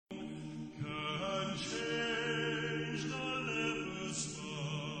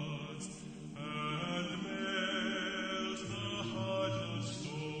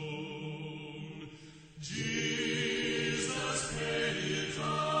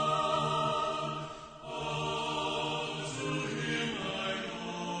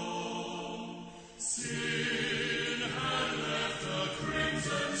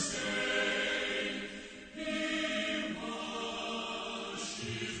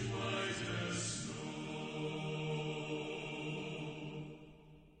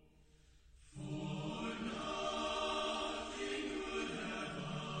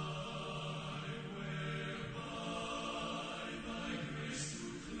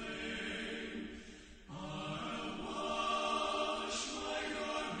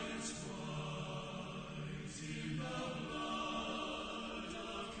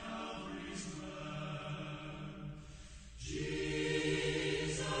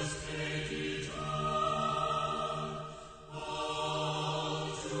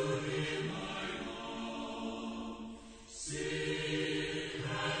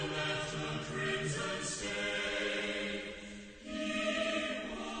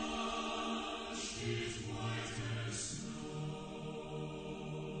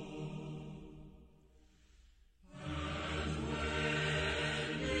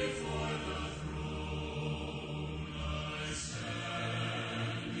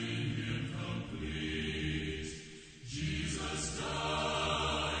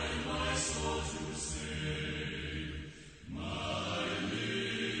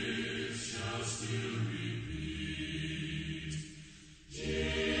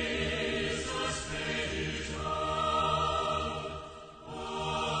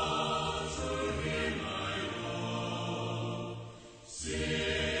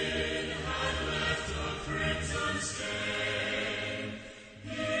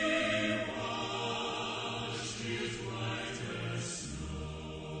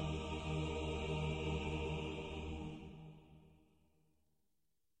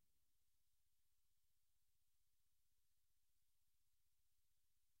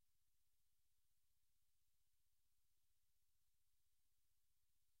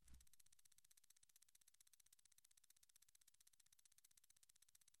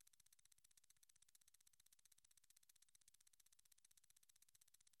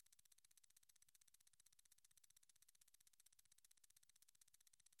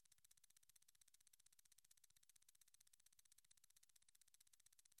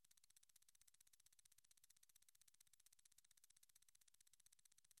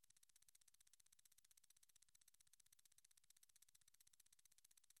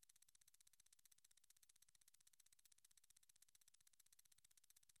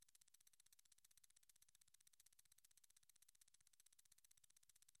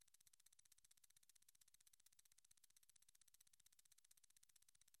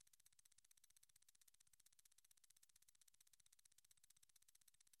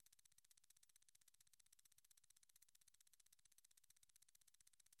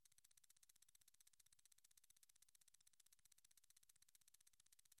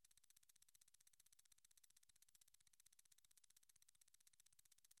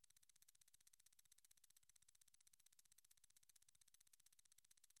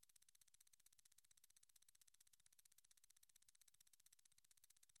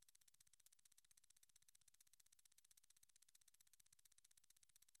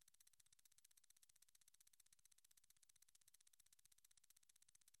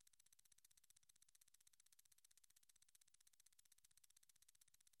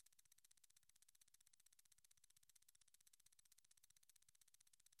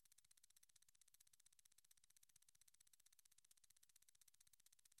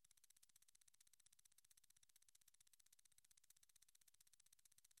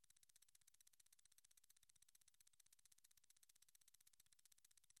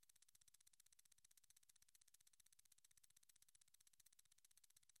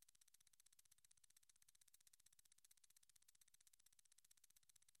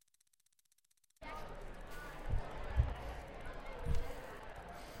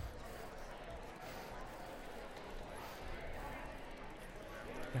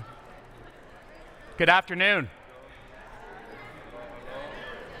Good afternoon.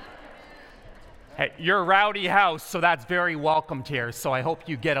 Hey, you're a rowdy house, so that's very welcomed here. So I hope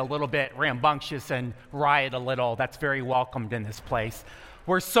you get a little bit rambunctious and riot a little. That's very welcomed in this place.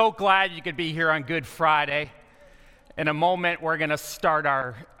 We're so glad you could be here on Good Friday. In a moment, we're going to start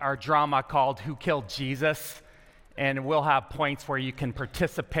our drama called Who Killed Jesus? And we'll have points where you can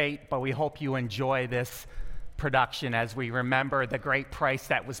participate, but we hope you enjoy this production as we remember the great price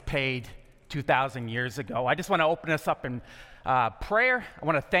that was paid 2,000 years ago. I just want to open us up in prayer. I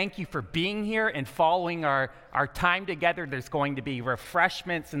want to thank you for being here and following our time together. There's going to be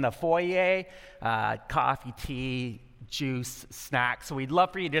refreshments in the foyer, coffee, tea, juice, snacks. So we'd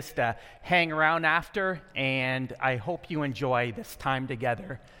love for you just to hang around after, and I hope you enjoy this time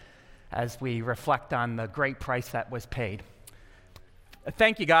together as we reflect on the great price that was paid.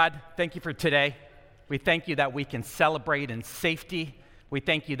 Thank you, God. Thank you for today. We thank you that we can celebrate in safety. We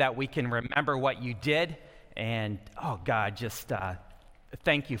thank you that we can remember what you did. And, oh, God, just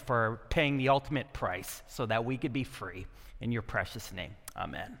thank you for paying the ultimate price so that we could be free. In your precious name,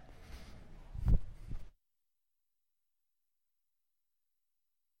 amen.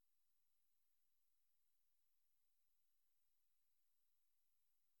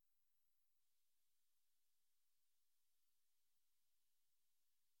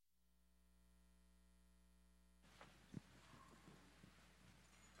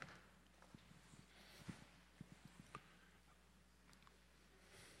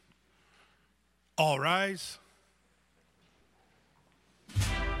 All rise.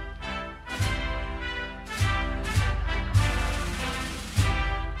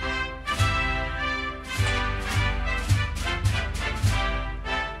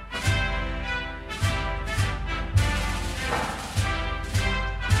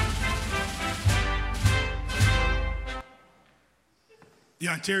 The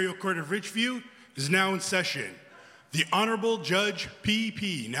Ontario Court of Richview is now in session. The Honorable Judge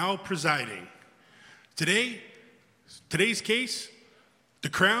P.P. now presiding. Today's case, the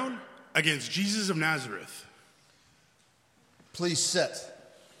Crown against Jesus of Nazareth. Please sit.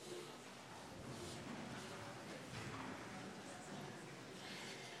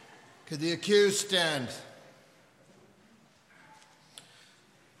 Could the accused stand?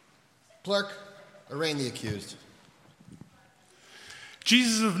 Clerk, arraign the accused.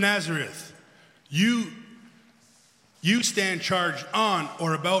 Jesus of Nazareth, you stand charged on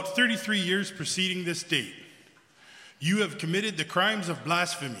or about 33 years preceding this date. You have committed the crimes of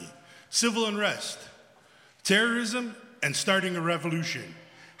blasphemy, civil unrest, terrorism, and starting a revolution.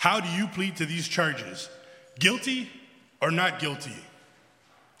 How do you plead to these charges? Guilty or not guilty?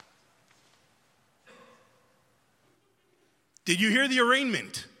 Did you hear the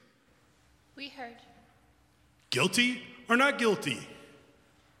arraignment? We heard. Guilty or not guilty?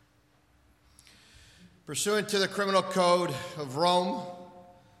 Pursuant to the Criminal Code of Rome,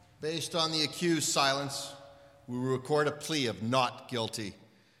 based on the accused's silence, we will record a plea of not guilty.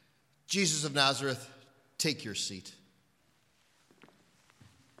 Jesus of Nazareth, take your seat.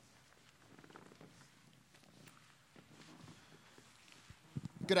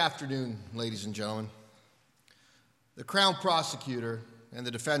 Good afternoon, ladies and gentlemen. The Crown Prosecutor and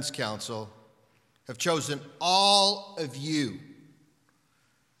the Defense Counsel have chosen all of you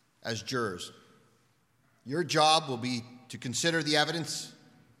as jurors. Your job will be to consider the evidence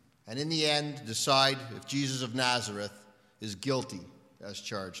and in the end decide if Jesus of Nazareth is guilty as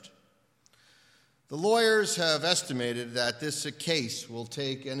charged. The lawyers have estimated that this case will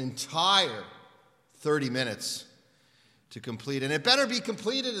take an entire 30 minutes to complete, and it better be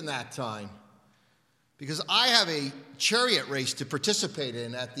completed in that time because I have a chariot race to participate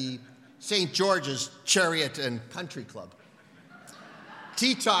in at the St. George's Chariot and Country Club.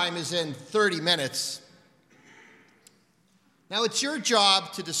 Tea time is in 30 minutes. Now, it's your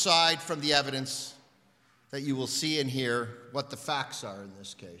job to decide from the evidence that you will see and hear what the facts are in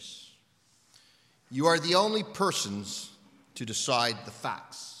this case. You are the only persons to decide the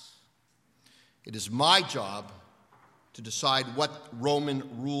facts. It is my job to decide what Roman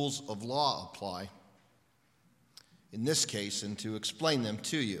rules of law apply in this case and to explain them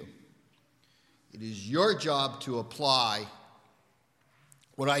to you. It is your job to apply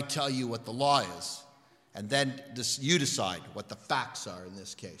what I tell you what the law is. And then you decide what the facts are in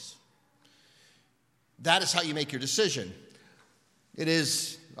this case. That is how you make your decision. It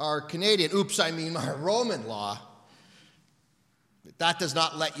is our Roman law. That does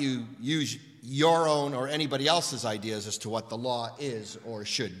not let you use your own or anybody else's ideas as to what the law is or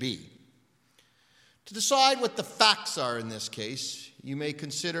should be. To decide what the facts are in this case, you may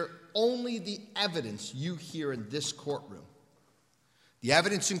consider only the evidence you hear in this courtroom. The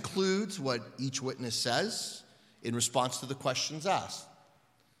evidence includes what each witness says in response to the questions asked.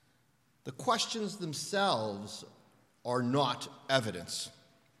 The questions themselves are not evidence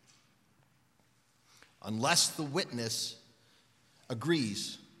unless the witness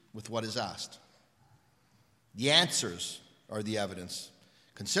agrees with what is asked. The answers are the evidence.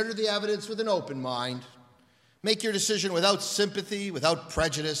 Consider the evidence with an open mind. Make your decision without sympathy, without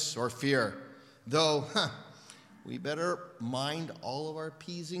prejudice or fear. Though, we better mind all of our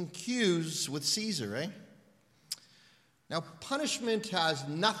P's and Q's with Caesar, eh? Now, punishment has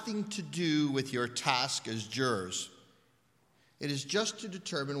nothing to do with your task as jurors. It is just to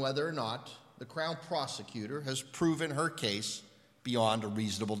determine whether or not the Crown Prosecutor has proven her case beyond a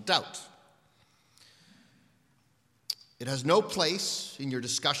reasonable doubt. It has no place in your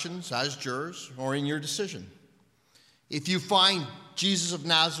discussions as jurors or in your decision. If you find Jesus of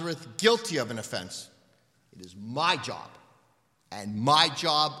Nazareth guilty of an offense, it is my job, and my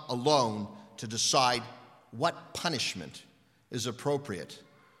job alone, to decide what punishment is appropriate.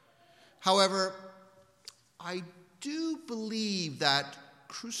 However, I do believe that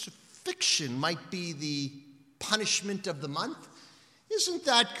crucifixion might be the punishment of the month. Isn't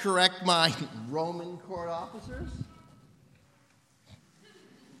that correct, my Roman court officers?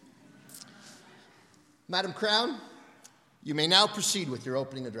 Madam Crown, you may now proceed with your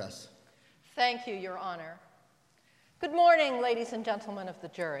opening address. Thank you, Your Honor. Good morning, ladies and gentlemen of the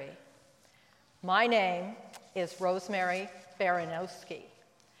jury. My name is Rosemary Baranowski.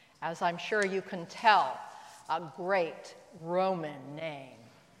 As I'm sure you can tell, a great Roman name,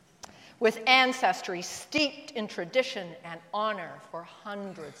 with ancestry steeped in tradition and honor for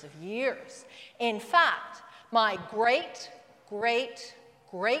hundreds of years. In fact, my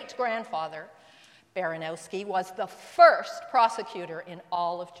great-great-great-grandfather, Baranowski, was the first prosecutor in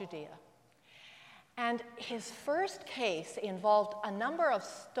all of Judea. And his first case involved a number of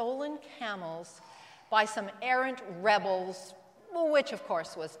stolen camels by some errant rebels, which of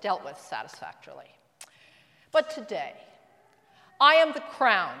course was dealt with satisfactorily. But today, I am the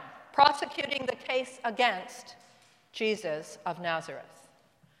Crown prosecuting the case against Jesus of Nazareth.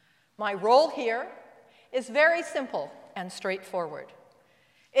 My role here is very simple and straightforward.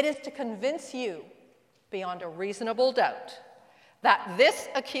 It is to convince you beyond a reasonable doubt that this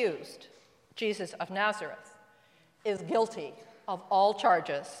accused, Jesus of Nazareth, is guilty of all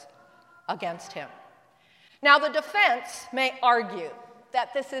charges against him. Now, the defense may argue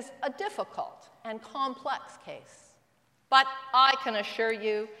that this is a difficult and complex case, but I can assure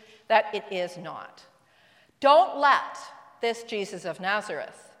you that it is not. Don't let this Jesus of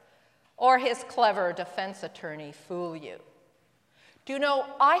Nazareth or his clever defense attorney fool you. Do you know,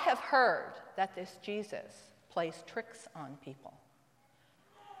 I have heard that this Jesus plays tricks on people.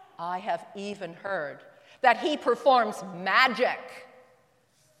 I have even heard that he performs magic.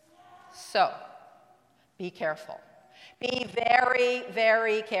 So, be careful. Be very,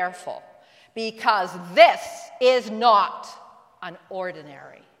 very careful, because this is not an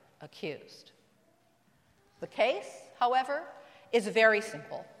ordinary accused. The case, however, is very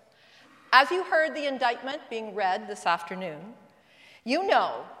simple. As you heard the indictment being read this afternoon, you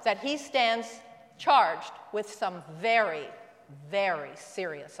know that he stands charged with some very, very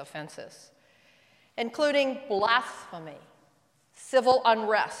serious offenses, including blasphemy, civil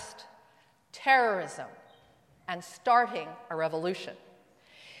unrest, terrorism, and starting a revolution.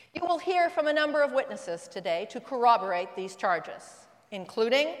 You will hear from a number of witnesses today to corroborate these charges,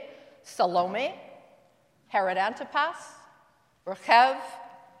 including Salome, Herod Antipas, Rechev,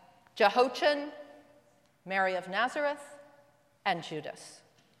 Jehoiachin, Mary of Nazareth, and Judas.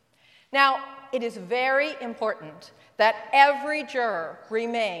 Now, it is very important that every juror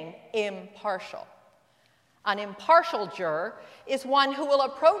remain impartial. An impartial juror is one who will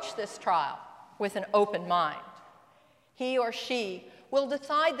approach this trial with an open mind. He or she will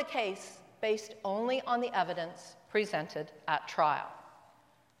decide the case based only on the evidence presented at trial.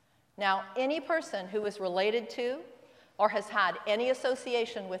 Now, any person who is related to or has had any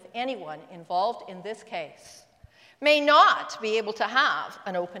association with anyone involved in this case may not be able to have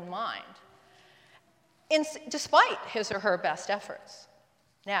an open mind, despite his or her best efforts.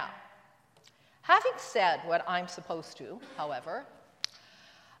 Now, having said what I'm supposed to, however,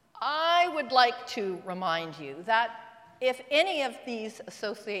 I would like to remind you that if any of these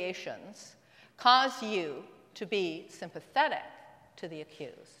associations cause you to be sympathetic to the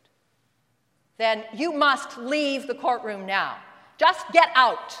accused, then you must leave the courtroom now. Just get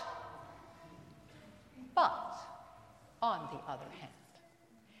out. But, on the other hand,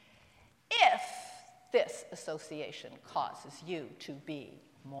 if this association causes you to be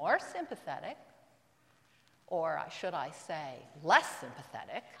more sympathetic or should I say, less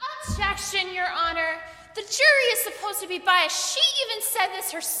sympathetic. Objection, Your Honor. The jury is supposed to be biased. She even said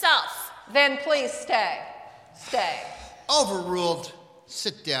this herself. Then please stay. Stay. Overruled.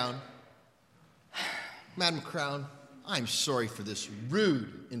 Sit down. Madam Crown, I'm sorry for this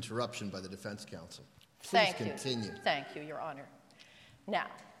rude interruption by the defense counsel. Please continue. Thank you, Your Honor. Now,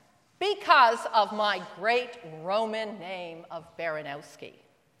 because of my great Roman name of Baranowski,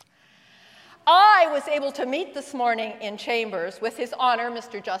 I was able to meet this morning in chambers with His Honor,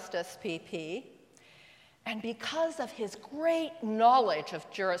 Mr. Justice P.P., and because of his great knowledge of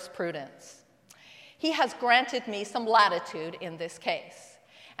jurisprudence, he has granted me some latitude in this case,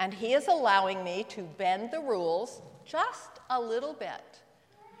 and he is allowing me to bend the rules just a little bit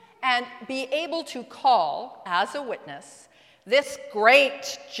and be able to call as a witness this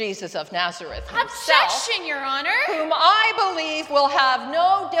great Jesus of Nazareth himself, Objection, Your Honor. whom I believe will have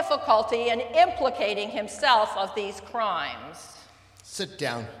no difficulty in implicating himself of these crimes. Sit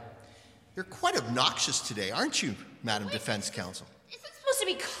down. You're quite obnoxious today, aren't you, Madam Defense Counsel? Isn't supposed to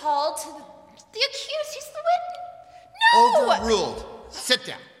be called to the accused? He's the witness. No! Overruled. Sit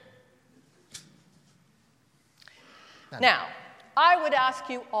down. Now, I would ask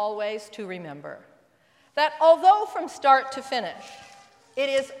you always to remember that although from start to finish, it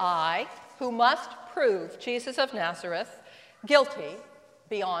is I who must prove Jesus of Nazareth guilty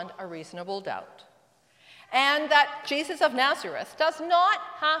beyond a reasonable doubt, and that Jesus of Nazareth does not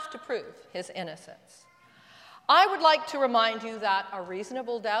have to prove his innocence. I would like to remind you that a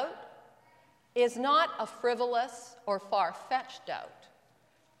reasonable doubt is not a frivolous or far-fetched doubt.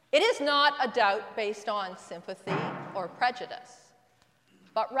 It is not a doubt based on sympathy or prejudice,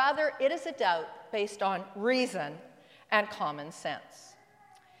 but rather it is a doubt based on reason and common sense.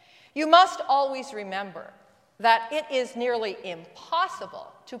 You must always remember that it is nearly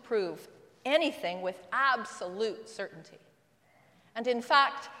impossible to prove anything with absolute certainty. And in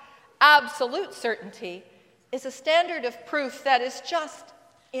fact, absolute certainty is a standard of proof that is just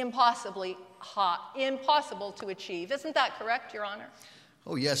impossible to achieve. Isn't that correct, Your Honor?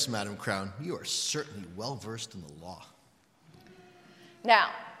 Oh, yes, Madam Crown. You are certainly well-versed in the law. Now,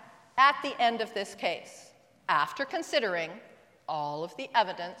 at the end of this case, after considering all of the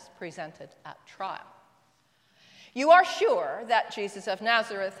evidence presented at trial, you are sure that Jesus of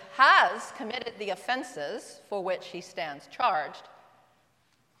Nazareth has committed the offenses for which he stands charged,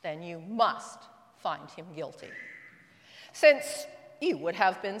 then you must find him guilty, since you would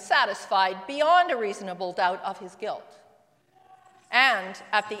have been satisfied beyond a reasonable doubt of his guilt. And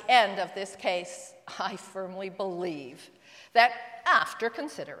at the end of this case, I firmly believe that after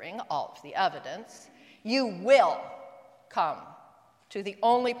considering all of the evidence, you will come to the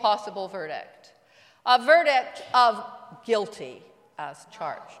only possible verdict, a verdict of guilty as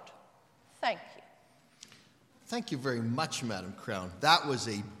charged. Thank you. Thank you very much, Madam Crown. That was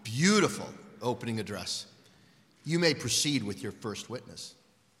a beautiful opening address. You may proceed with your first witness.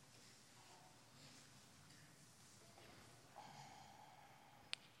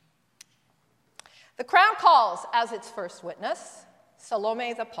 The Crown calls as its first witness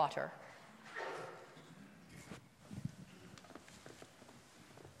Salome the Potter.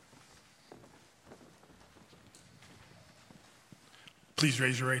 Please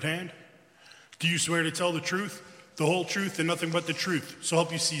raise your right hand. Do you swear to tell the truth, the whole truth, and nothing but the truth? So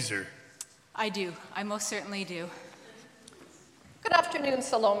help you Caesar. I do. I most certainly do. Good afternoon,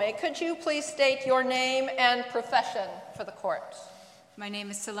 Salome. Could you please state your name and profession for the court? My name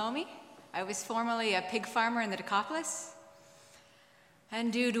is Salome. I was formerly a pig farmer in the Decapolis,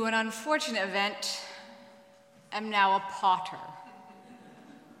 and due to an unfortunate event, am now a potter.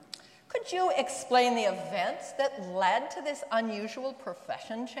 Could you explain the events that led to this unusual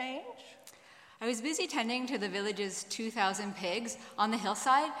profession change? I was busy tending to the village's 2,000 pigs on the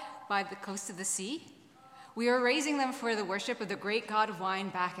hillside by the coast of the sea. We were raising them for the worship of the great god of wine,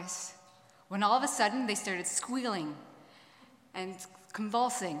 Bacchus, when all of a sudden they started squealing and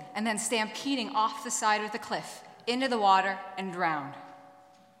convulsing and then stampeding off the side of the cliff into the water and drowned.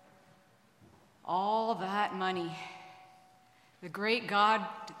 All that money, the great god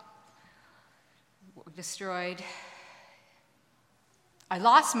destroyed. I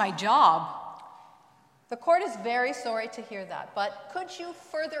lost my job. The court is very sorry to hear that, but could you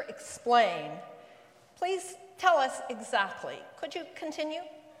further explain? Please tell us exactly. Could you continue?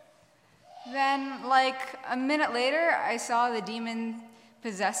 Then, like a minute later, I saw the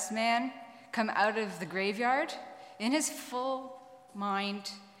demon-possessed man come out of the graveyard in his full mind,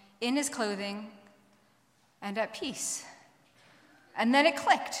 in his clothing, and at peace. And then it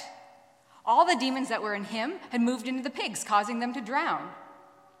clicked. All the demons that were in him had moved into the pigs, causing them to drown.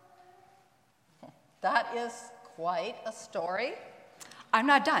 That is quite a story. I'm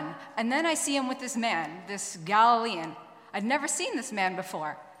not done. And then I see him with this man, this Galilean. I'd never seen this man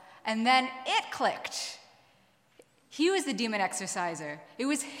before. And then it clicked. He was the demon exorciser. It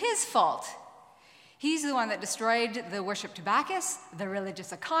was his fault. He's the one that destroyed the worship to Bacchus, the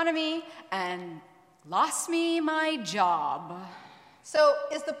religious economy, and lost me my job. So,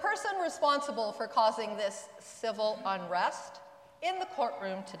 is the person responsible for causing this civil unrest in the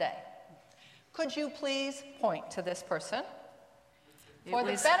courtroom today? Could you please point to this person? For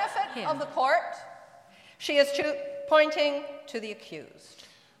the benefit of the court, she is pointing to the accused.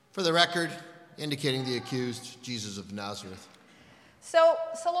 For the record, indicating the accused, Jesus of Nazareth. So,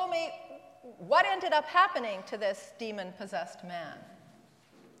 Salome, what ended up happening to this demon-possessed man?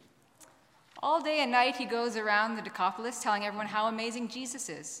 All day and night he goes around the Decapolis telling everyone how amazing Jesus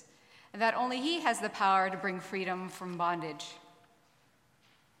is, and that only he has the power to bring freedom from bondage.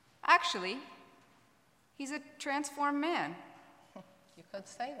 Actually, he's a transformed man. You could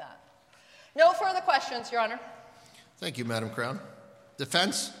say that. No further questions, Your Honor. Thank you, Madam Crown.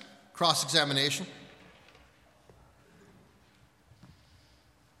 Defense, cross-examination.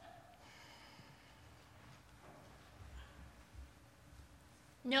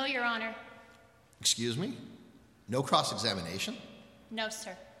 No, Your Honor. Excuse me? No cross-examination? No,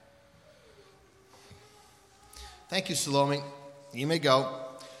 sir. Thank you, Salome. You may go.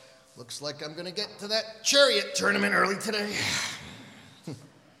 Looks like I'm going to get to that chariot tournament early today.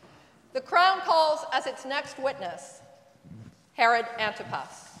 The Crown calls as its next witness Herod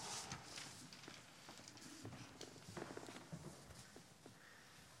Antipas.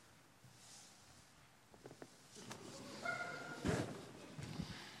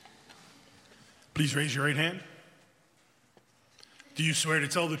 Please raise your right hand. Do you swear to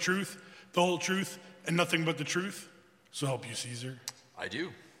tell the truth, the whole truth, and nothing but the truth? So help you, Caesar. I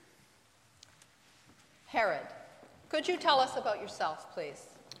do. Herod, could you tell us about yourself, please?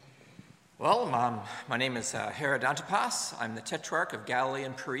 Well, my name is Herod Antipas. I'm the Tetrarch of Galilee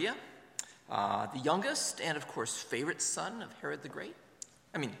and Perea, the youngest and, of course, favorite son of Herod the Great.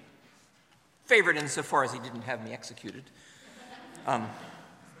 I mean, favorite insofar as he didn't have me executed.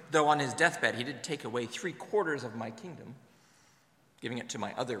 Though on his deathbed, he did take away 3/4 of my kingdom, giving it to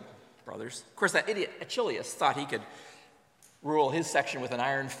my other brothers. Of course, that idiot Achilles thought he could rule his section with an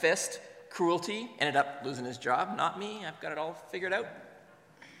iron fist. Cruelty, ended up losing his job. Not me. I've got it all figured out.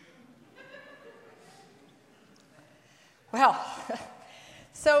 Well,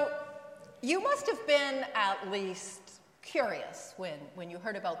 so you must have been at least curious when you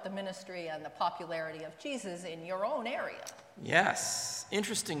heard about the ministry and the popularity of Jesus in your own area. Yes,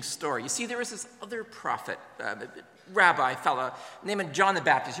 interesting story. You see, there was this other prophet, rabbi fella named John the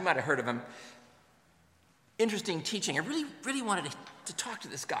Baptist. You might have heard of him. Interesting teaching. I really wanted to talk to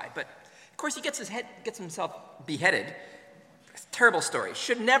this guy, but of course he gets himself beheaded. Terrible story.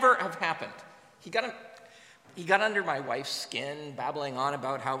 Should never have happened. He got under my wife's skin, babbling on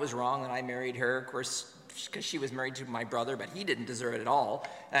about how it was wrong that I married her, of course, because she was married to my brother, but he didn't deserve it at all.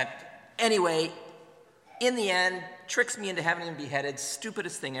 Anyway, in the end, tricks me into having him beheaded.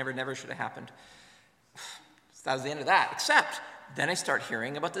 Stupidest thing ever, never should have happened. So that was the end of that. Except, then I start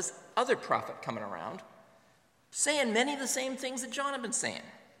hearing about this other prophet coming around, saying many of the same things that John had been saying.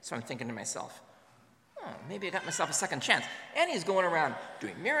 So I'm thinking to myself, maybe I got myself a second chance. And he's going around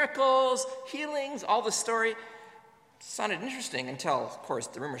doing miracles, healings, all the story. Sounded interesting until, of course,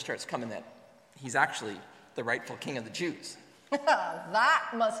 the rumor starts coming that he's actually the rightful king of the Jews.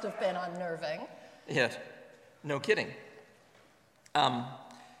 That must have been unnerving. Yeah, no kidding. The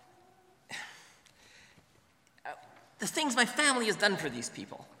things my family has done for these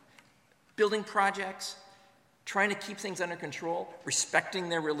people. Building projects, trying to keep things under control, respecting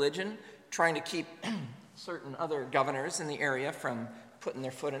their religion, trying to keep certain other governors in the area from putting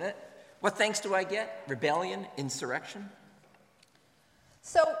their foot in it. What thanks do I get? Rebellion, insurrection.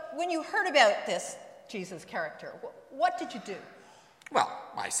 So when you heard about this Jesus character, what did you do? Well,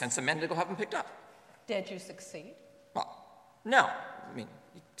 I sent some men to go have him picked up. Did you succeed? Well, no. I mean,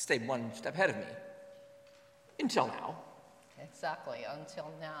 you stayed one step ahead of me. Until now. Exactly,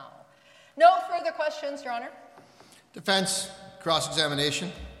 until now. No further questions, Your Honor. Defense,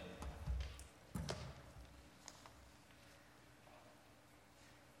 cross-examination.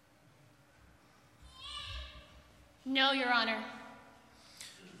 No, Your Honor.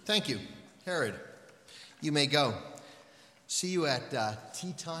 Thank you. Herod, you may go. See you at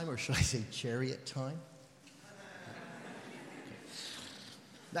tea time, or should I say chariot time?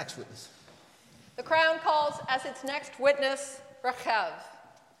 Next witness. The Crown calls as its next witness Rachav.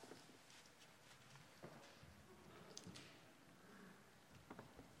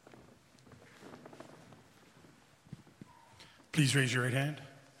 Please raise your right hand.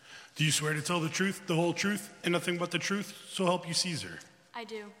 Do you swear to tell the truth, the whole truth, and nothing but the truth, so help you Caesar? I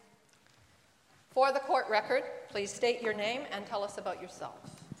do. For the court record, please state your name and tell us about yourself.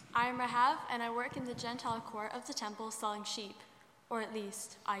 I am Rahav, and I work in the Gentile court of the temple selling sheep. Or at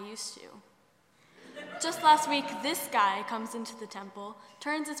least, I used to. Just last week, this guy comes into the temple,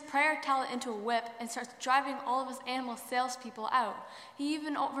 turns his prayer talent into a whip, and starts driving all of his animal salespeople out. He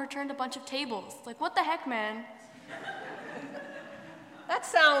even overturned a bunch of tables. Like, what the heck, man? That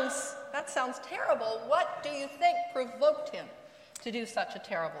sounds terrible. What do you think provoked him to do such a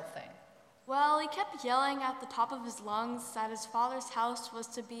terrible thing? Well, he kept yelling at the top of his lungs that his father's house was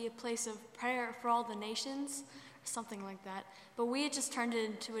to be a place of prayer for all the nations, or something like that. But we had just turned it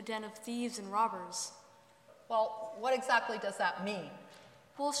into a den of thieves and robbers. Well, what exactly does that mean?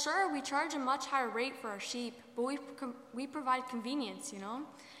 Well, sure, we charge a much higher rate for our sheep, but we provide convenience, you know?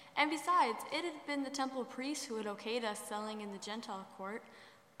 And besides, it had been the temple priest who had okayed us selling in the Gentile court.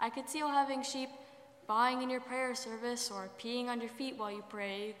 I could see how having sheep buying in your prayer service or peeing on your feet while you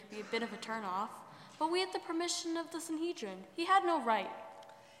pray could be a bit of a turnoff, but we had the permission of the Sanhedrin. He had no right.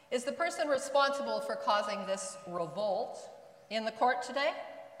 Is the person responsible for causing this revolt in the court today?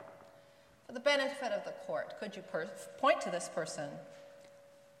 For the benefit of the court, could you point to this person?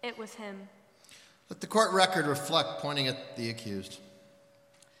 It was him. Let the court record reflect pointing at the accused.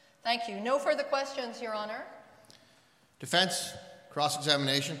 Thank you. No further questions, Your Honor. Defense,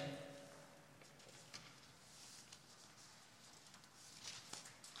 cross-examination.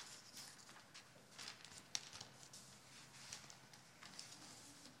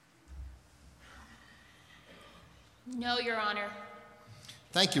 No, Your Honor.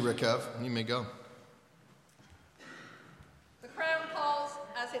 Thank you, Rahav. You may go. The Crown calls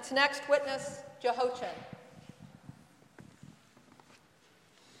as its next witness, Jehoiachin.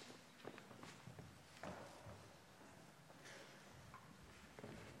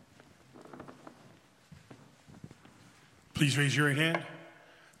 Please raise your right hand.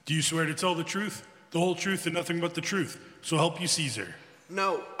 Do you swear to tell the truth, the whole truth, and nothing but the truth, so help you Caesar?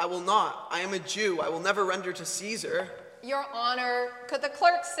 No, I will not. I am a Jew. I will never render to Caesar. Your Honor, could the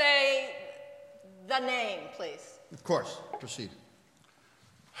clerk say the name, please? Of course. Proceed.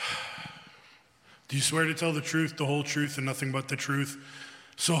 Do you swear to tell the truth, the whole truth, and nothing but the truth,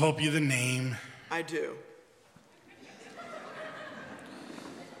 so help you the name? I do.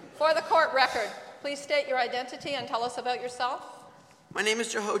 For the court record, please state your identity and tell us about yourself. My name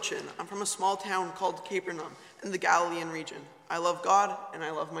is Jehoiachin. I'm from a small town called Capernaum in the Galilean region. I love God and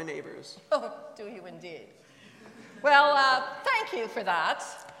I love my neighbors. Oh, do you indeed? Well, thank you for that.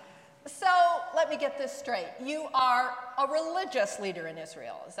 So, let me get this straight. You are a religious leader in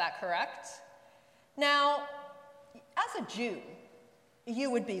Israel, is that correct? Now, as a Jew,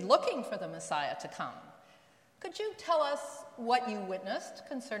 you would be looking for the Messiah to come. Could you tell us what you witnessed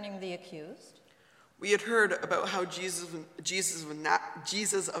concerning the accused? We had heard about how Jesus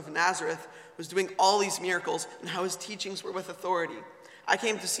of Nazareth was doing all these miracles and how his teachings were with authority. I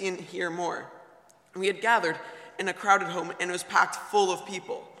came to see and hear more. We had gathered in a crowded home and it was packed full of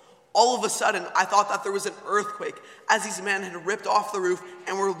people. All of a sudden, I thought that there was an earthquake as these men had ripped off the roof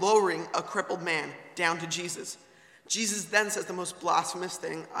and were lowering a crippled man down to Jesus. Jesus then says the most blasphemous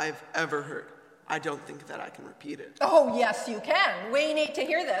thing I've ever heard. I don't think that I can repeat it. Oh, yes, you can. We need to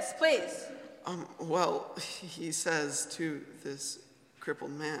hear this, please. Well, he says to this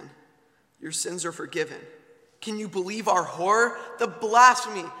crippled man, your sins are forgiven. Can you believe our horror? The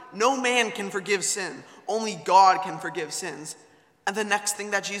blasphemy. No man can forgive sin. Only God can forgive sins. And the next thing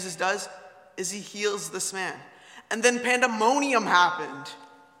that Jesus does is he heals this man. And then pandemonium happened.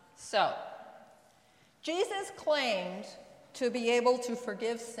 So, Jesus claimed to be able to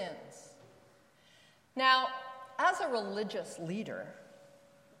forgive sins. Now, as a religious leader,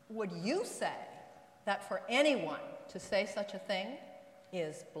 would you say that for anyone to say such a thing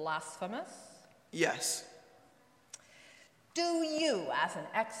is blasphemous? Yes. Do you, as an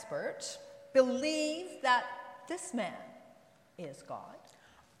expert, believe that this man is God?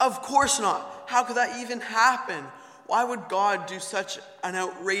 Of course not. How could that even happen? Why would God do such an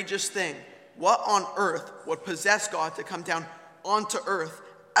outrageous thing? What on earth would possess God to come down onto earth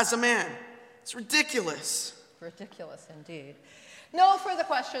as a man? It's ridiculous. Ridiculous indeed. No further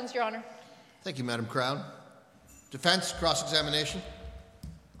questions, Your Honor. Thank you, Madam Crown. Defense, cross-examination.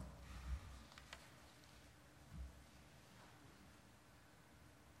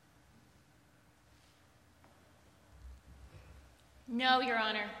 No, Your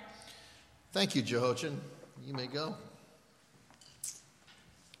Honor. Thank you, Jehoiachin. You may go.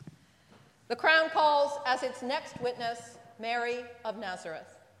 The Crown calls as its next witness Mary of Nazareth.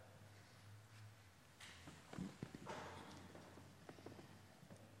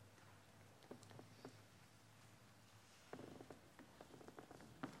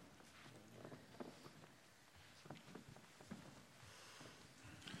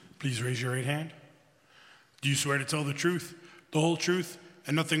 Please raise your right hand. Do you swear to tell the truth, the whole truth,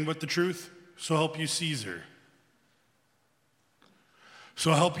 and nothing but the truth? So help you Caesar.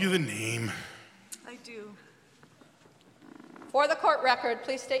 So help you the name. I do. For the court record,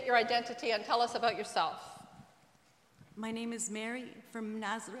 please state your identity and tell us about yourself. My name is Mary from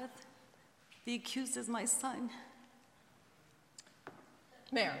Nazareth. The accused is my son.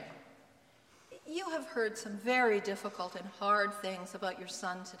 Mary, you have heard some very difficult and hard things about your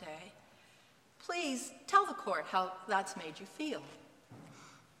son today. Please tell the court how that's made you feel.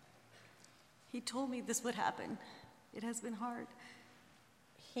 He told me this would happen. It has been hard.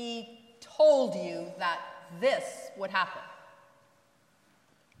 He told you that this would happen.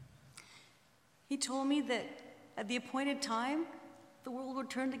 He told me that at the appointed time, the world would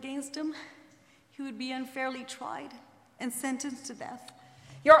turn against him. He would be unfairly tried and sentenced to death.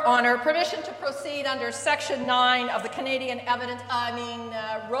 Your Honor, permission to proceed under Section 9 of the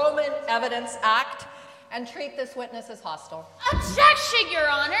Roman Evidence Act and treat this witness as hostile. Objection, Your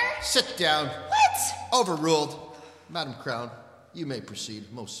Honor! Sit down. What? Overruled. Madam Crown, you may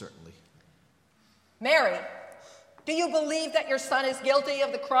proceed, most certainly. Mary, do you believe that your son is guilty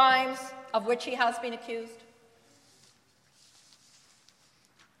of the crimes of which he has been accused?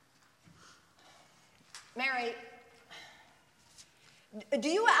 Mary, do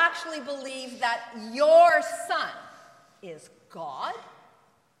you actually believe that your son is God?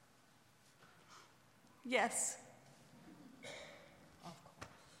 Yes. Of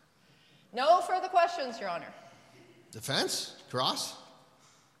course. No further questions, Your Honor. Defense? Cross?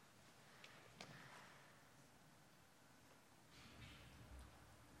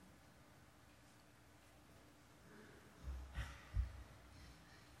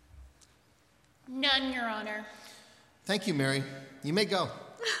 None, Your Honor. Thank you, Mary. You may go.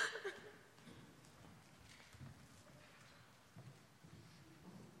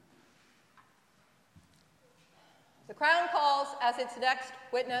 The Crown calls as its next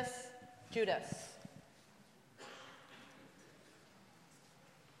witness Judas.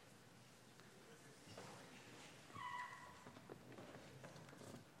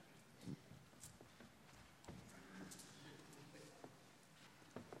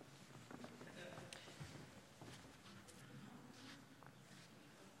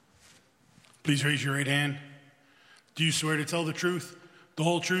 Please raise your right hand. Do you swear to tell the truth, the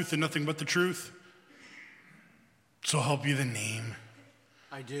whole truth, and nothing but the truth? So help you the name.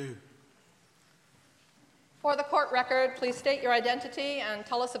 I do. For the court record, please state your identity and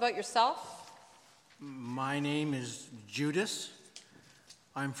tell us about yourself. My name is Judas.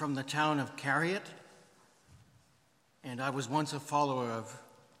 I'm from the town of Cariot, and I was once a follower of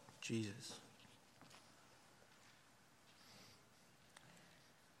Jesus.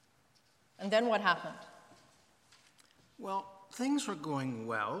 And then what happened? Well, things were going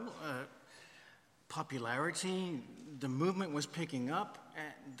well. Popularity, the movement was picking up,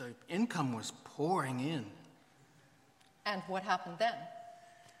 and the income was pouring in. And what happened then?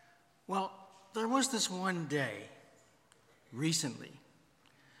 Well, there was this one day, recently.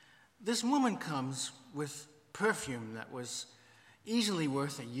 This woman comes with perfume that was easily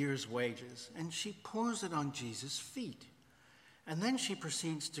worth a year's wages, and she pours it on Jesus' feet. And then she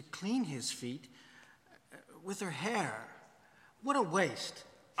proceeds to clean his feet with her hair. What a waste.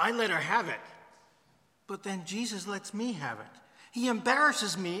 I let her have it. But then Jesus lets me have it. He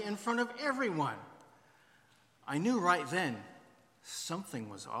embarrasses me in front of everyone. I knew right then something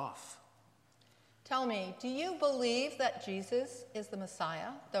was off. Tell me, do you believe that Jesus is the Messiah,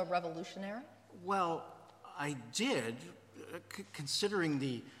 the revolutionary? Well, I did, considering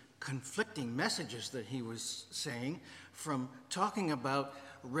the conflicting messages that he was saying, from talking about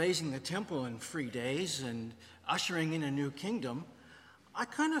raising the temple in 3 days and ushering in a new kingdom. I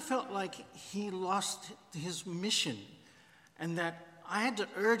kind of felt like he lost his mission and that I had to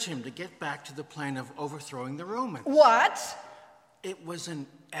urge him to get back to the plan of overthrowing the Romans. What? It was an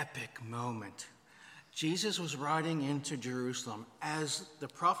epic moment. Jesus was riding into Jerusalem as the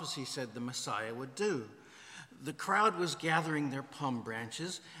prophecy said the Messiah would do. The crowd was gathering their palm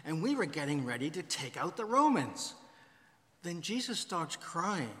branches, and we were getting ready to take out the Romans. Then Jesus starts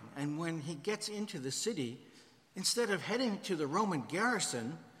crying, and when he gets into the city, instead of heading to the Roman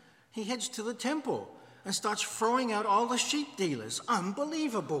garrison, he heads to the temple and starts throwing out all the sheep dealers.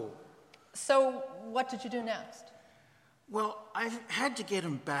 Unbelievable. So what did you do next? Well, I had to get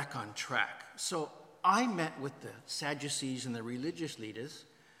him back on track. So I met with the Sadducees and the religious leaders,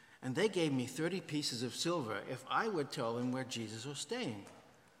 and they gave me 30 pieces of silver if I would tell them where Jesus was staying.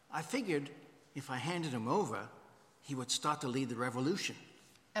 I figured if I handed him over, he would start to lead the revolution.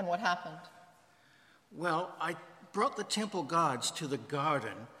 And what happened? Well, I brought the temple guards to the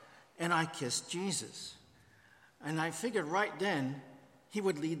garden and I kissed Jesus. And I figured right then he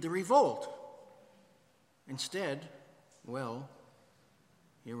would lead the revolt. Instead, well,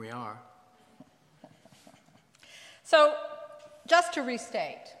 here we are. So, just to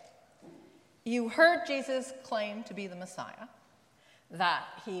restate, you heard Jesus claim to be the Messiah, that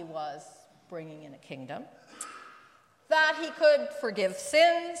he was bringing in a kingdom, that he could forgive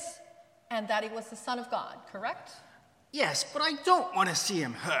sins, and that he was the Son of God, correct? Yes, but I don't want to see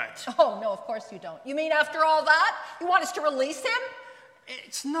him hurt. Oh, no, of course you don't. You mean after all that, you want us to release him?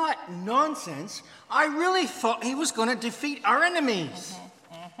 It's not nonsense. I really thought he was going to defeat our enemies.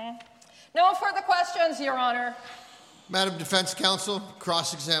 No further questions, Your Honor. Madam Defense Counsel,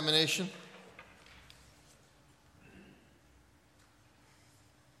 cross-examination.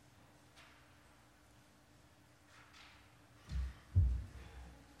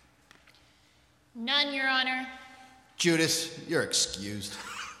 None, Your Honor. Judas, you're excused.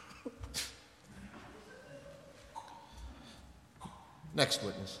 Next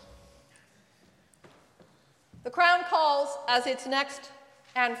witness. The Crown calls as its next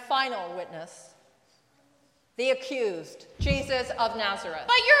and final witness the accused, Jesus of Nazareth.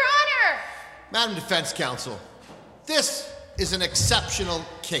 But, Your Honor! Madam Defense Counsel, this is an exceptional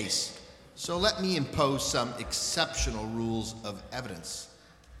case, so let me impose some exceptional rules of evidence.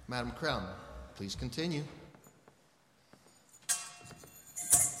 Madam Crown, please continue.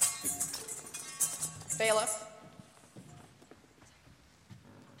 Bailiff.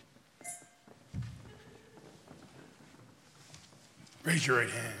 Raise your right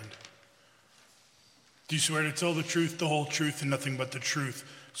hand. Do you swear to tell the truth, the whole truth, and nothing but the truth,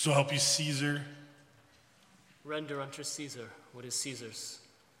 so help you Caesar? Render unto Caesar what is Caesar's.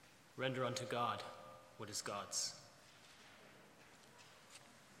 Render unto God what is God's.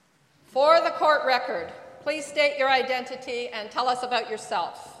 For the court record, please state your identity and tell us about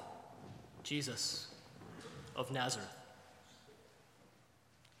yourself. Jesus of Nazareth.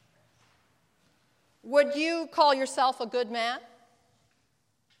 Would you call yourself a good man?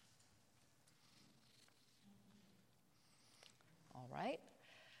 All right.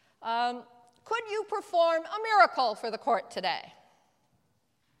 Could you perform a miracle for the court today?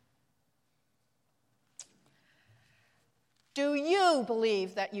 Do you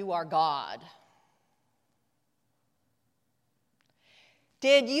believe that you are God?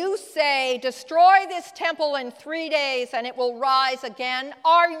 Did you say, destroy this temple in 3 days and it will rise again?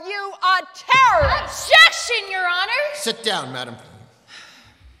 Are you a terrorist? Objection, Your Honor! Sit down, madam.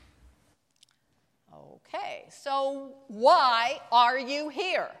 Okay, so why are you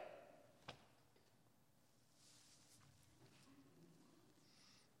here?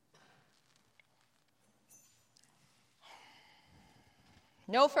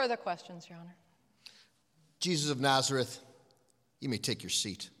 No further questions, Your Honor. Jesus of Nazareth, you may take your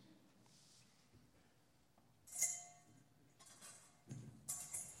seat.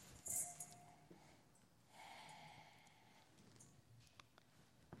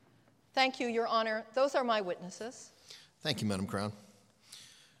 Thank you, Your Honor. Those are my witnesses. Thank you, Madam Crown.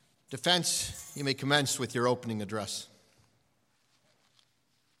 Defense, you may commence with your opening address.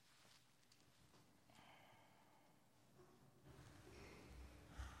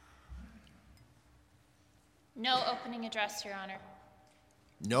 No opening address, Your Honor.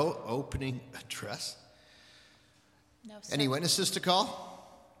 No opening address? No, sir. Any witnesses to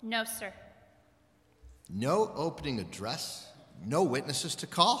call? No, sir. No opening address? No witnesses to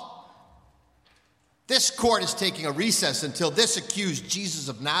call? This court is taking a recess until this accused Jesus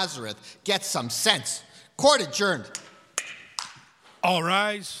of Nazareth gets some sense. Court adjourned. All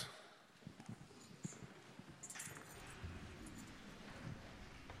rise.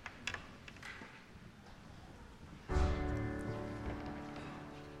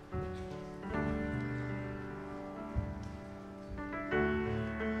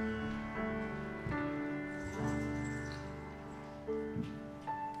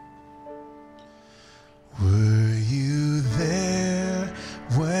 Were you there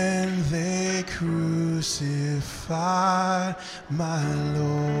when they crucified my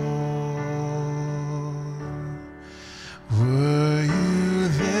Lord? Were you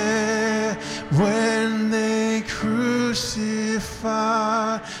there when they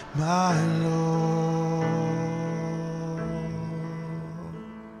crucified my Lord?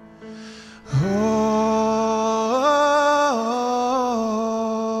 Oh,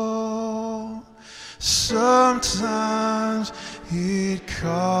 sometimes it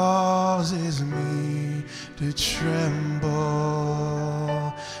causes me to tremble,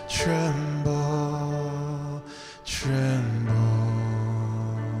 tremble, tremble.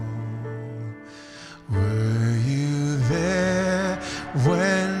 Were you there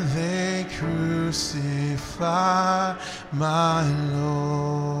when they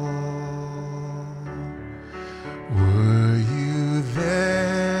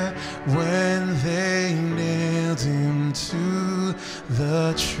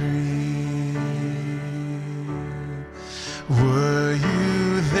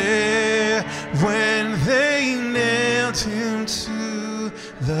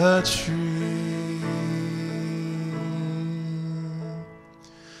the tree.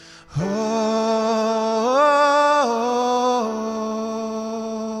 Oh,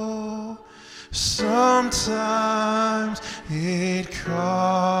 sometimes it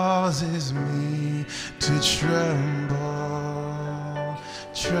causes me to tremble,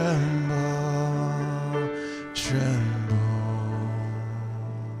 tremble, tremble.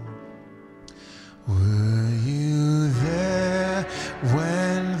 Were you there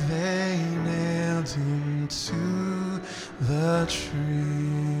when they nailed him to the tree?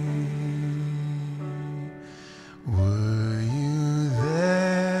 Were you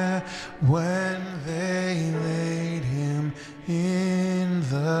there when they laid him in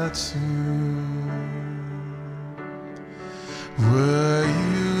the tomb? Were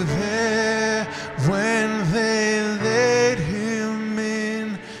you there when they laid him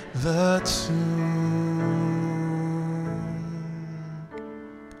in the tomb?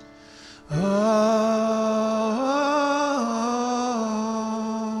 Oh,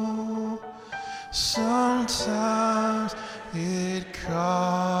 sometimes it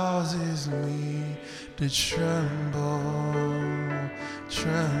causes me to tremble,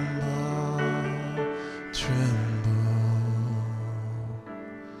 tremble, tremble.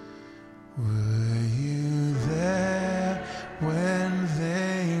 Were you there when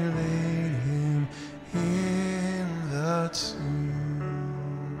they laid him in the tomb?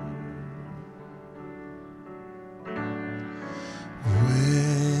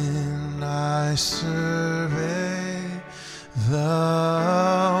 When I survey the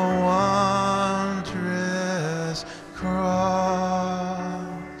wondrous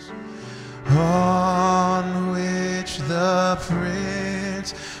cross on which the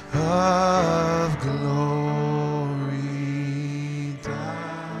Prince of Glory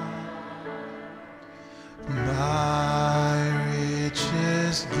died, my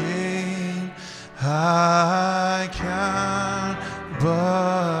richest gain I count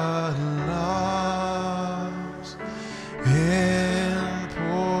but loss, in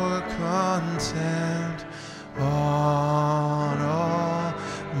poor contempt on all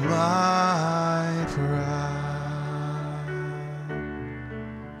my pride.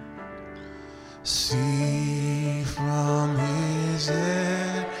 See from his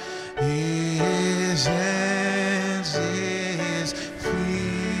head, his hands, his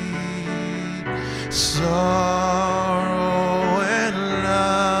feet, sorrow and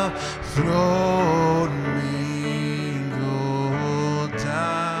love flowed mingled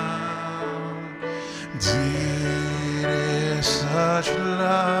down. Did such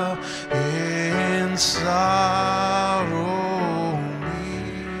love in sorrow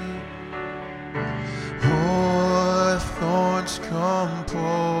meet, or thorns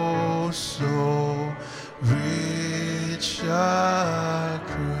compose so rich a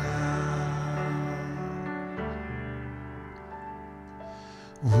crown?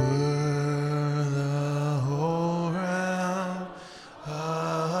 Were the whole realm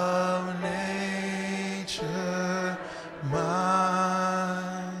of nature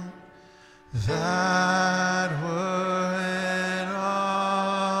mine, that were an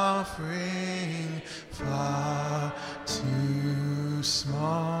offering far too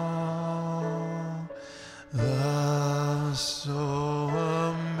small. Love so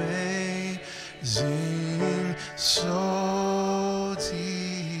amazing, so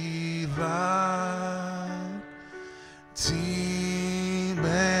divine,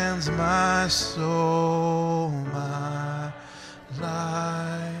 demands my soul, my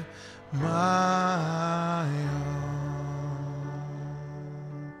life, my own.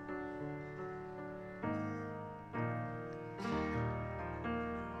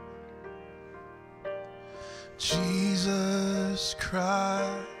 Jesus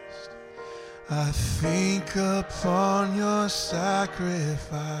Christ, I think upon your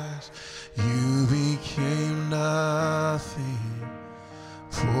sacrifice. You became nothing,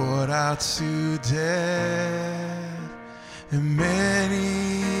 poured out to death. And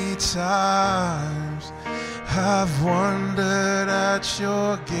many times I've wondered at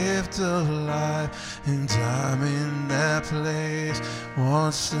your gift of life, and I'm in that place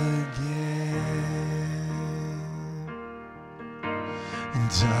once again.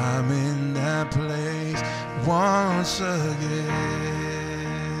 And I'm in that place once again.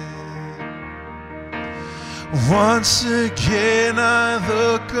 Once again I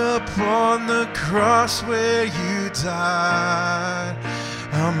look upon the cross where you died.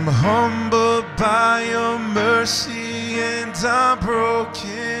 I'm humbled by your mercy and I'm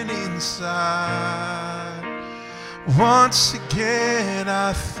broken inside. Once again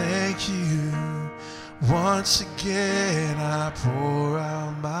I thank you. Once again I pour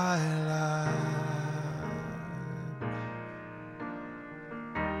out my life.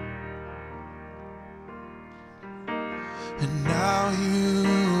 And now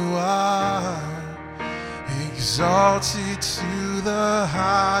you are exalted to the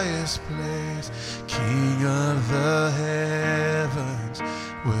highest place, King of the heavens,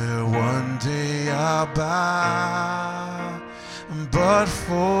 where one day I'll bow. But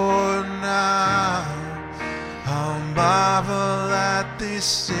for now, I'll marvel at this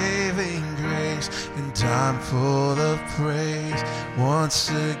saving grace, and I'm full of praise once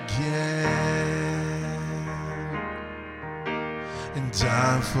again. And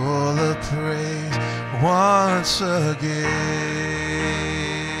I'm full of praise once again.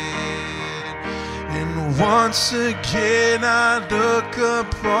 And once again I look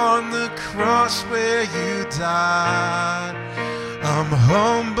upon the cross where you died. I'm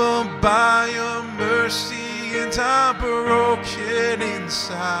humbled by your mercy and I'm broken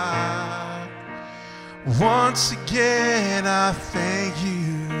inside. Once again I thank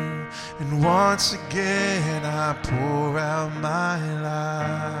you, and once again I pour out my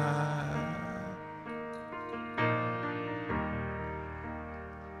life.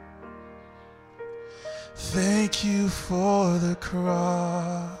 Thank you for the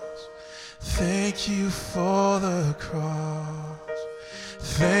cross. Thank you for the cross.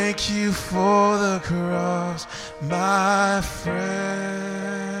 Thank you for the cross, my friend.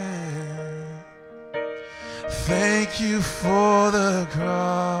 Thank you for the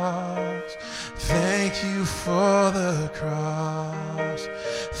cross. Thank you for the cross.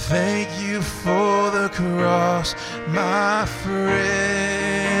 Thank you for the cross, my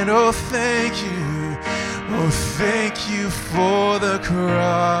friend. Oh, thank you. Oh, thank you for the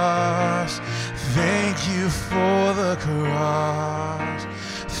cross. Thank you for the cross.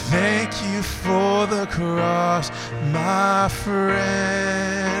 Thank you for the cross, my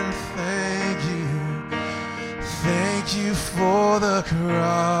friend. Thank you. Thank you for the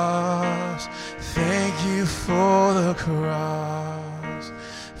cross. Thank you for the cross.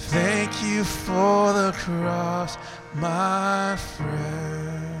 Thank you for the cross, my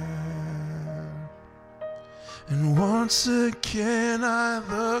friend. And once again I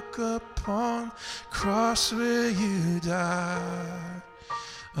look upon the cross where you died.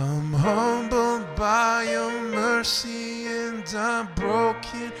 I'm humbled by your mercy and I'm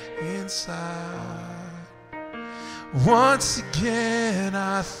broken inside. Once again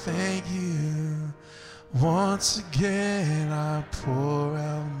I thank you. Once again I pour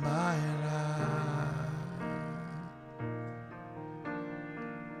out my life.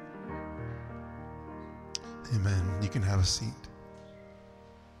 Amen. You can have a seat.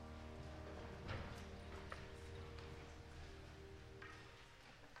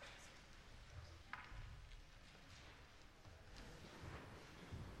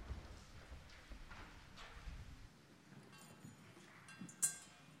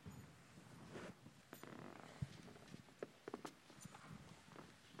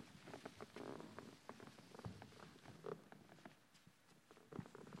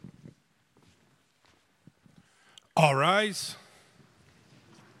 All rise.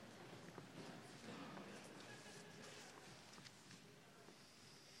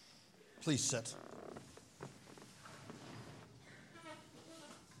 Please sit.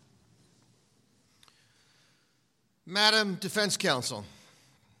 Madam Defense Counsel,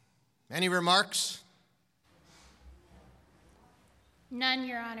 any remarks? None,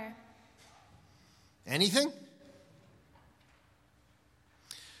 Your Honor. Anything?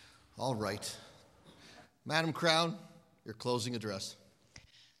 All right. Madam Crown, your closing address.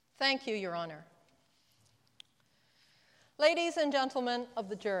 Thank you, Your Honor. Ladies and gentlemen of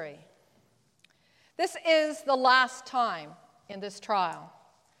the jury, this is the last time in this trial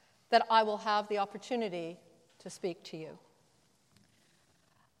that I will have the opportunity to speak to you.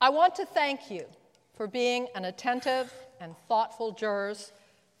 I want to thank you for being an attentive and thoughtful jurors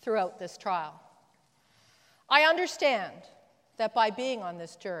throughout this trial. I understand that by being on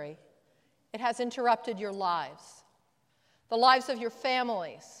this jury, it has interrupted your lives, the lives of your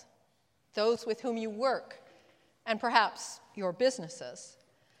families, those with whom you work, and perhaps your businesses.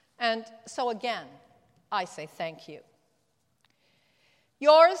 And so again, I say thank you.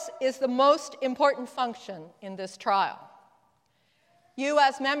 Yours is the most important function in this trial. You,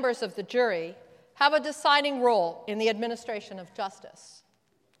 as members of the jury, have a deciding role in the administration of justice.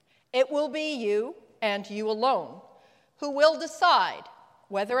 It will be you, and you alone, who will decide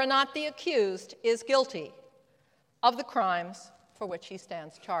whether or not the accused is guilty of the crimes for which he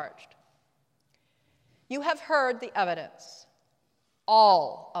stands charged. You have heard the evidence,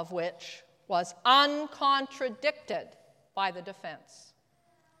 all of which was uncontradicted by the defense.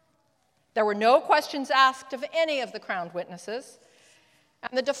 There were no questions asked of any of the crowned witnesses,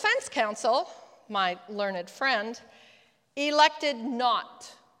 and the defense counsel, my learned friend, elected not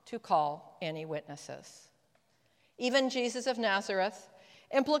to call any witnesses. Even Jesus of Nazareth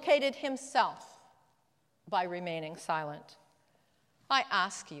implicated himself by remaining silent. I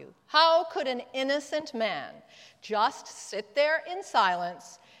ask you, how could an innocent man just sit there in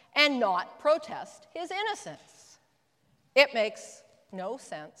silence and not protest his innocence? It makes no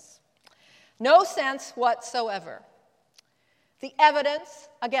sense. No sense whatsoever. The evidence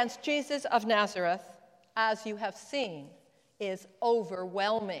against Jesus of Nazareth, as you have seen, is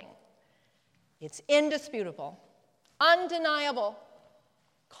overwhelming. It's indisputable, undeniable,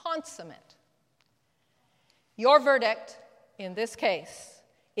 consummate. Your verdict in this case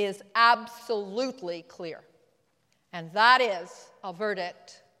is absolutely clear, and that is a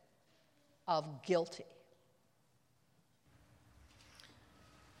verdict of guilty.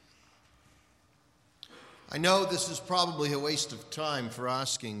 I know this is probably a waste of time for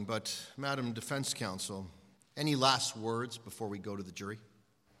asking, but Madam Defense Counsel, any last words before we go to the jury?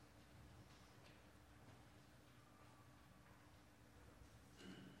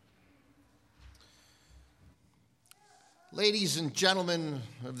 Ladies and gentlemen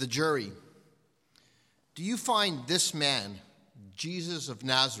of the jury, do you find this man, Jesus of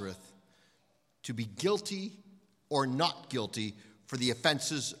Nazareth, to be guilty or not guilty for the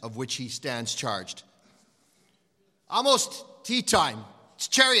offenses of which he stands charged? Almost tea time. It's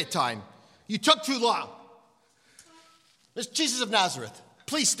chariot time. You took too long. Mr. Jesus of Nazareth,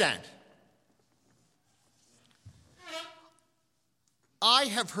 please stand. I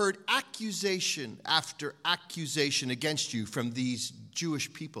have heard accusation after accusation against you from these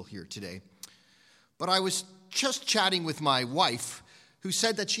Jewish people here today. But I was just chatting with my wife, who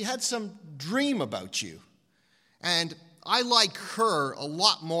said that she had some dream about you. And I like her a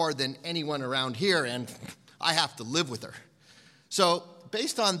lot more than anyone around here, and I have to live with her. So,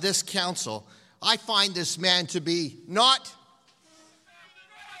 based on this counsel, I find this man to be not...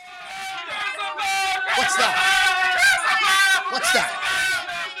 What's that? What's that?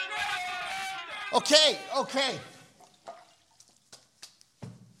 Okay.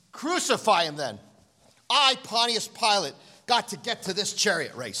 Crucify him then. I, Pontius Pilate, got to get to this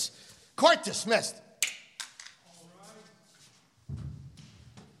chariot race. Court dismissed.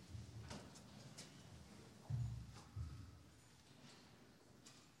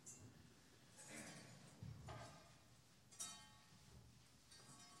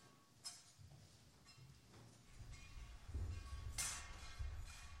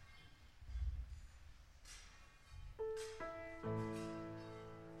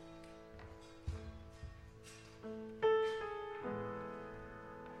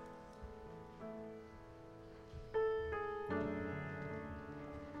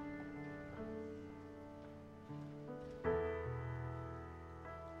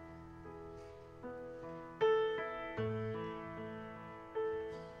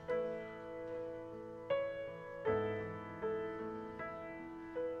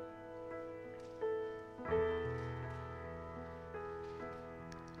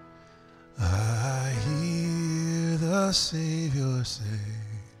 Savior say,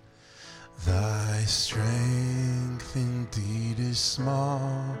 thy strength indeed is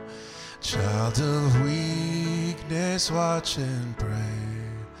small. Child of weakness, watch and pray.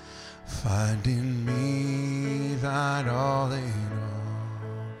 Find in me thine all in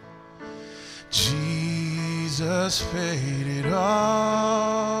all. Jesus paid it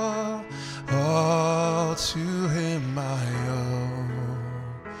all to him I owe.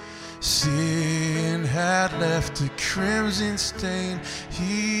 Sin had left a crimson stain,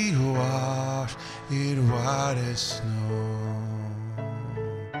 he washed it white as snow.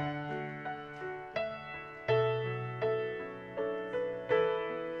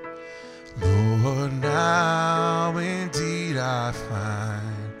 Lord, now indeed I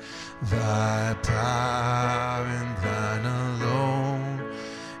find thy power and thine alone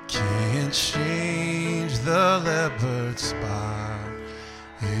can change the leopard's spot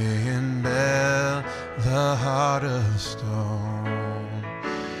and melt the heart of stone.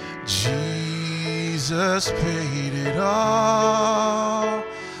 Jesus paid it all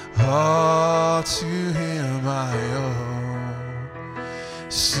to him I owe.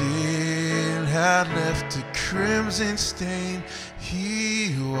 Sin had left a crimson stain,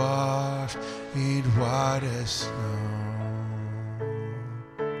 he washed it white as snow.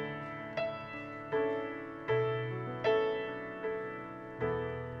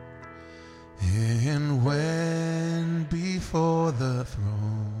 And when before the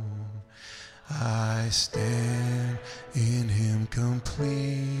throne I stand in him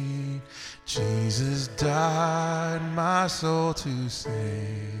complete. Jesus died my soul to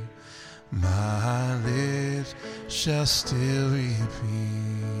save. My lips shall still repeat.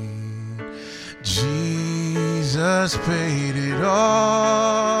 Jesus paid it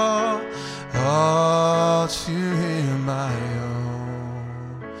all to him I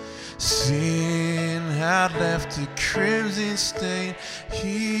owe. Sin had left a crimson stain,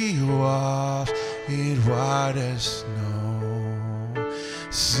 he washed it white as snow.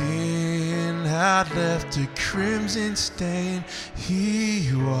 Sin had left a crimson stain,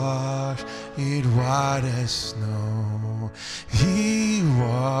 he washed it white as snow. He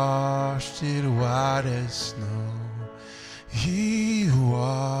washed it white as snow. He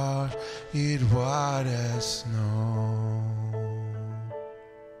washed it white as snow.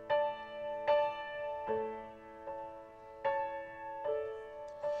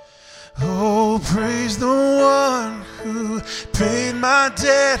 Oh, praise the one who paid my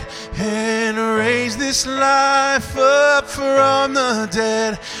debt and raised this life up from the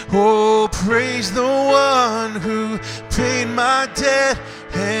dead. Oh, praise the one who paid my debt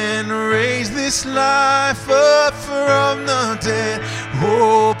and raised this life up from the dead.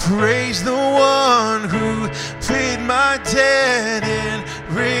 Oh, praise the one who paid my debt and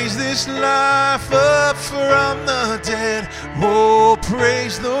raised this life up from the dead. Oh,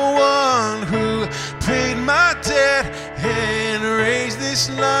 praise the one who paid my debt and raised this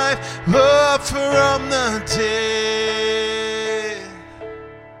life up from the dead.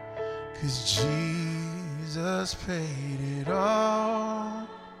 'Cause Jesus paid it all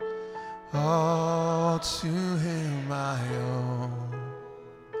to him I owe.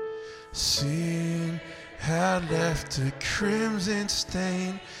 Sin had left a crimson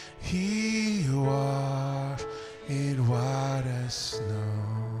stain, he washed it white as snow.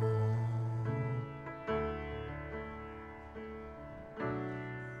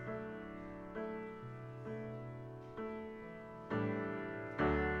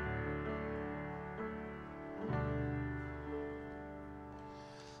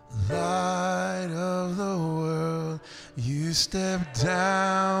 Light of the world, you step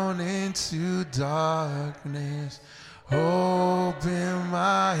down into darkness. Open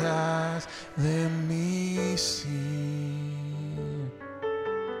my eyes, let me see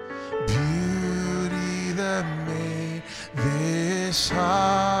beauty that made this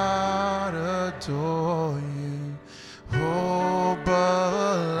heart adore you. Hope of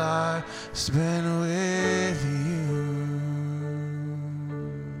a life spent with you.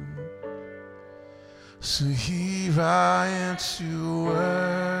 So here I am to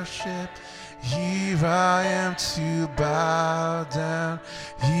worship, here I am to bow down,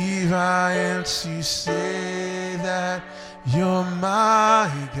 here I am to say that you're my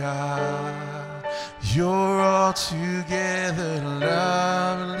God. You're altogether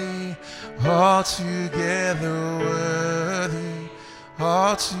lovely, altogether worthy,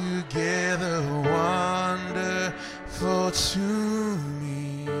 altogether wonderful to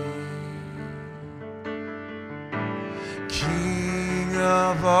me. King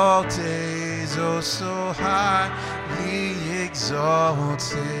of all days, oh so highly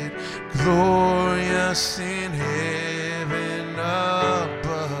exalted, glorious in heaven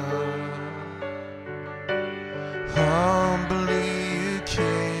above. Humbly you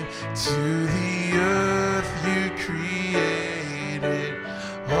came to the earth you created,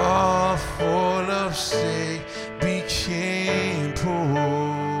 all full of sake became poor.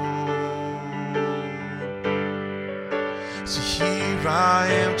 So here I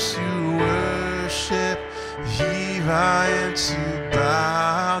am to worship, here I am to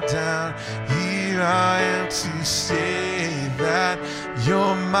bow down, here I am to say that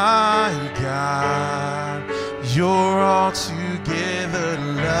you're my God. You're altogether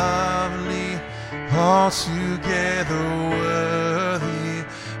lovely, altogether worthy,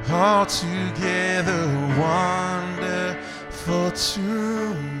 altogether wonderful to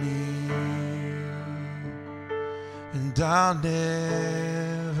me. And I'll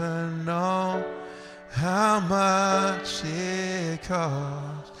never know how much it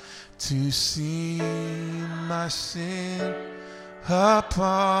costs to see my sin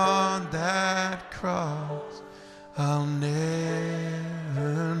upon that cross. I'll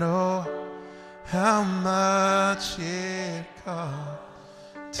never know how much it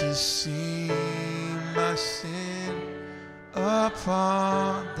costs to see my sin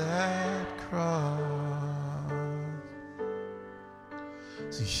upon that cross.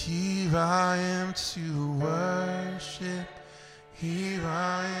 So here I am to worship, here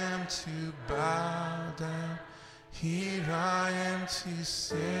I am to bow down, Here I am to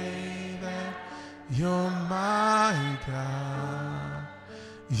say that you're my God.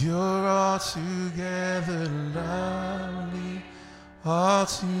 You're altogether lovely,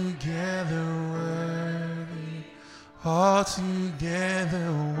 altogether worthy,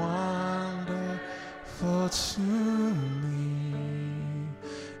 altogether wonderful to me.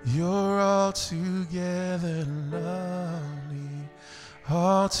 You're altogether lovely,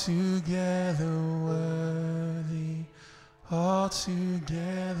 altogether worthy,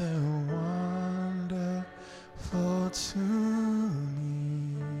 altogether wonderful to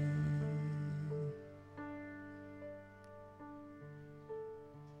me.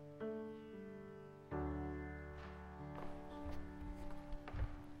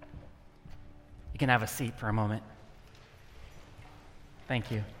 You can have a seat for a moment.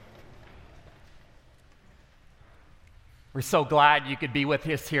 Thank you. We're so glad you could be with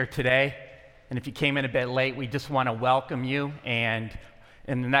us here today. And if you came in a bit late, we just want to welcome you. And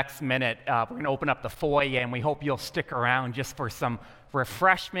in the next minute, we're going to open up the foyer, and we hope you'll stick around just for some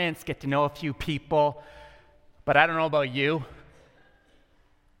refreshments, get to know a few people. But I don't know about you,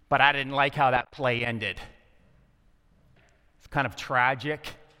 but I didn't like how that play ended. It's kind of tragic,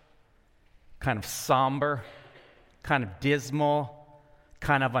 kind of somber, kind of dismal,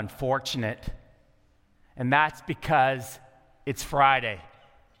 kind of unfortunate. And that's because it's Friday.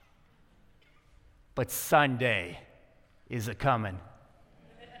 But Sunday is a-coming.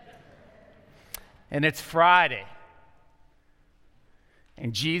 And it's Friday.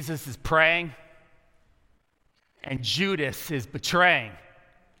 And Jesus is praying. And Judas is betraying.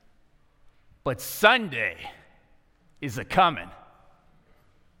 But Sunday is a-coming.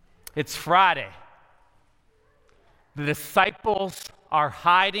 It's Friday. The disciples are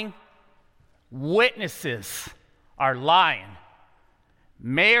hiding. Witnesses are lying.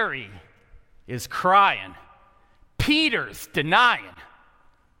 Mary is crying. Peter's denying.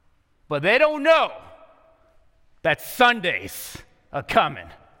 But they don't know that Sunday's a-coming.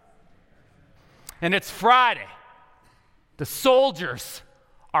 And it's Friday. The soldiers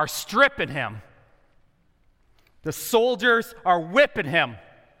are stripping him. The soldiers are whipping him.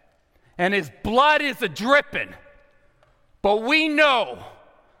 And his blood is a-dripping. But we know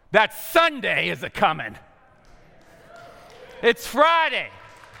that Sunday is a-coming. It's Friday.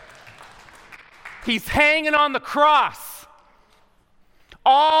 He's hanging on the cross.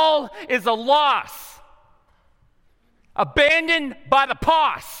 All is a loss. Abandoned by the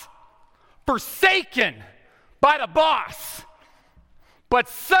boss. Forsaken by the boss. But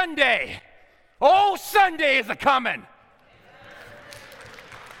Sunday, oh, Sunday is a-coming.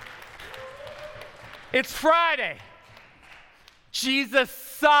 It's Friday. Jesus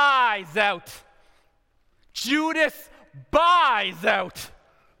sighs out. Judas buys out.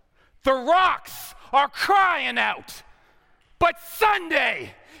 The rocks are crying out. But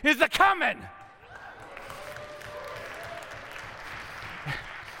Sunday is a-coming.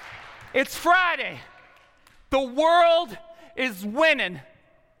 It's Friday. The world is winning.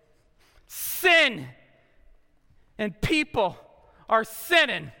 Sin and people are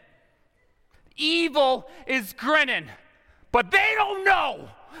sinning. Evil is grinning. But they don't know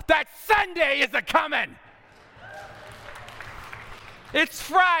that Sunday is a-coming. It's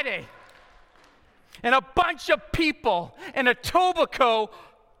Friday. And a bunch of people in Etobicoke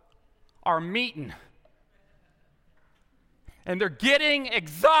are meeting. And they're getting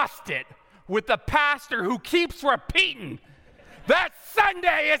exhausted with the pastor who keeps repeating that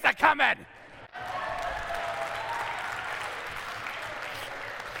Sunday is a-coming.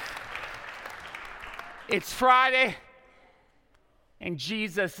 It's Friday. And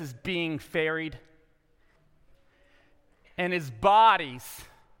Jesus is being ferried. And his body's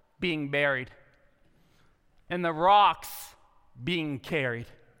being buried. And the rocks being carried.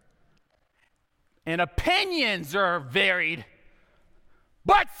 And opinions are varied.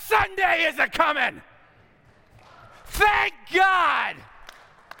 But Sunday is a-coming. Thank God.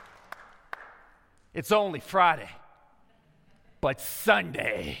 It's only Friday. But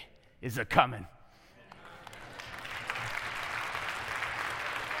Sunday is a-coming.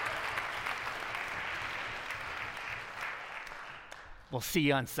 We'll see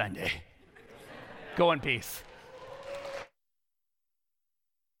you on Sunday. Go in peace.